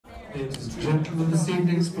Ladies and gentlemen, this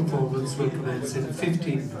evening's performance will commence in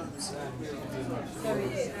 15 minutes.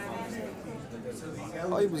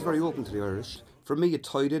 I was very open to the Irish. For me, it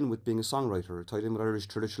tied in with being a songwriter. It tied in with Irish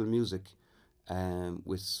traditional music,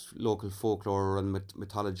 with local folklore and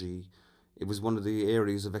mythology. It was one of the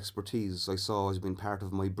areas of expertise I saw as being part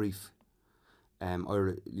of my brief.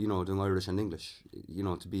 Doing Irish and English.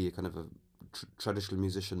 To be a kind of a traditional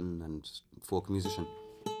musician and folk musician.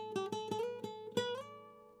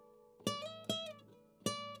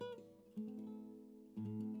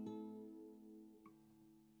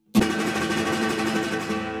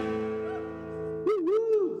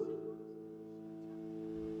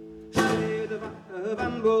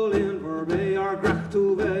 Van Bolin voor bij haar kracht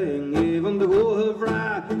toewijing, even de hoge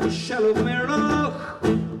vraag, Michel of Merloch.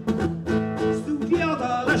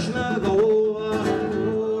 Studiata lesna gola,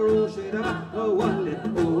 oro shedaba, owalia,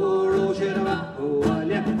 oro shedaba,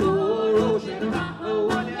 owalia, oro shedaba,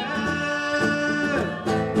 owalia.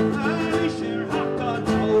 I share hakka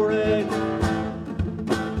taure.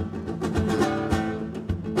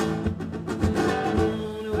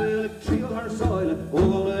 Well, it trio her soil,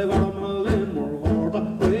 all over my limb, or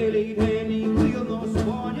really any wheel no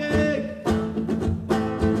Spillane.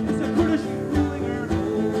 It's a British ruling her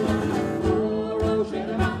oro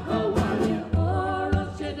shedaba, owalia, oro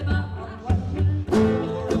shedaba,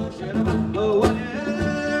 oro shedaba, owalia.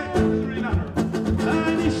 Remember,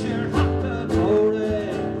 I share hakka taure.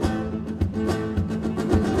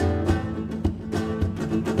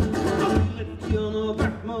 I'll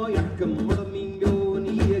back my jakken, maar dat min go en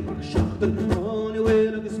ik mag schachten. Van je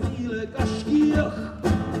wil ik spelen kaskier.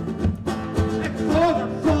 Ik volg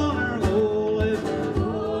van haar goal.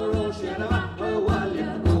 Oro shedaba,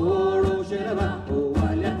 owalia, oro shedaba,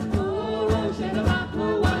 owalia, oro shedaba,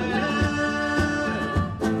 owalia.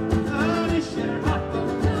 And it's your hakka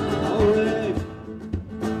taure.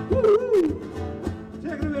 Woo!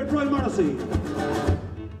 Take it away, Brian Morrissey.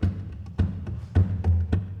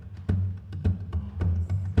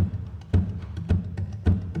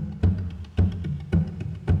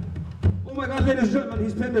 Oh my God, ladies and gentlemen,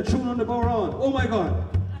 he's playing the tune on the bodhrán. Oh my God.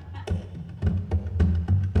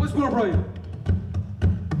 Once more, Brian.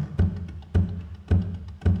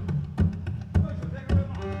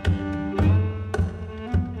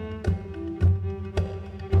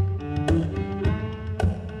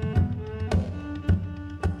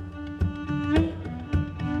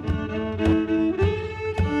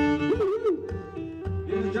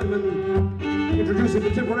 Ladies and gentlemen, introducing the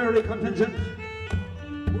temporary contingent.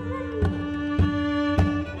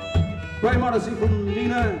 Brian Morrissey from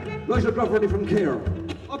Nina, Roger Crawford from Care.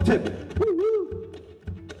 Up tip.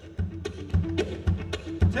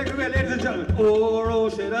 Take it away, ladies and gentlemen. Oro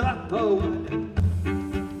shedaba, owalia.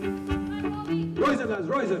 Rise it, lads,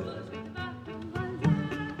 rise it.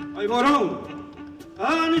 I go down.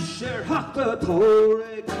 And share hakka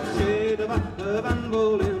taure. Shedaba, Van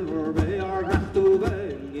Bolin voor bij haar kracht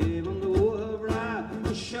toewijing. Even de hoge vraag,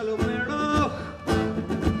 Michel of Merloch.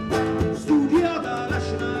 Studiata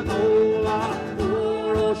lesna gola,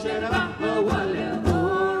 oro shedaba, owalia,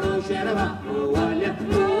 oro shedaba, owalia,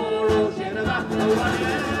 oro shedaba,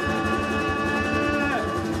 owalia.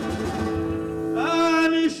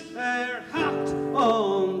 Anish hat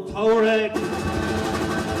on taurek.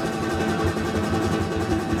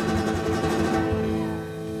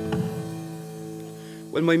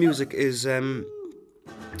 Well, my music is,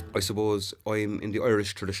 I suppose, I'm in the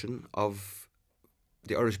Irish tradition of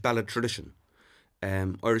the Irish ballad tradition,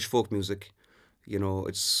 Irish folk music.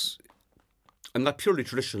 I'm not purely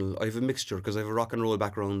traditional. I have a mixture because I have a rock and roll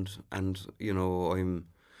background, and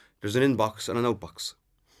there's an inbox and an outbox,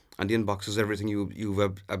 and the inbox is everything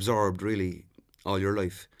you've absorbed really all your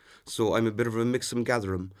life. So I'm a bit of a mix and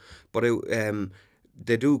gather 'em, but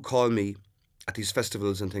they do call me at these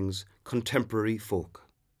festivals and things contemporary folk,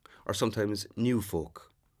 or sometimes new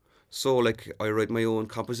folk. So like I write my own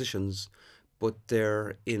compositions, but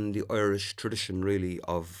they're in the Irish tradition really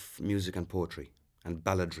of music and poetry and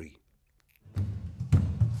balladry.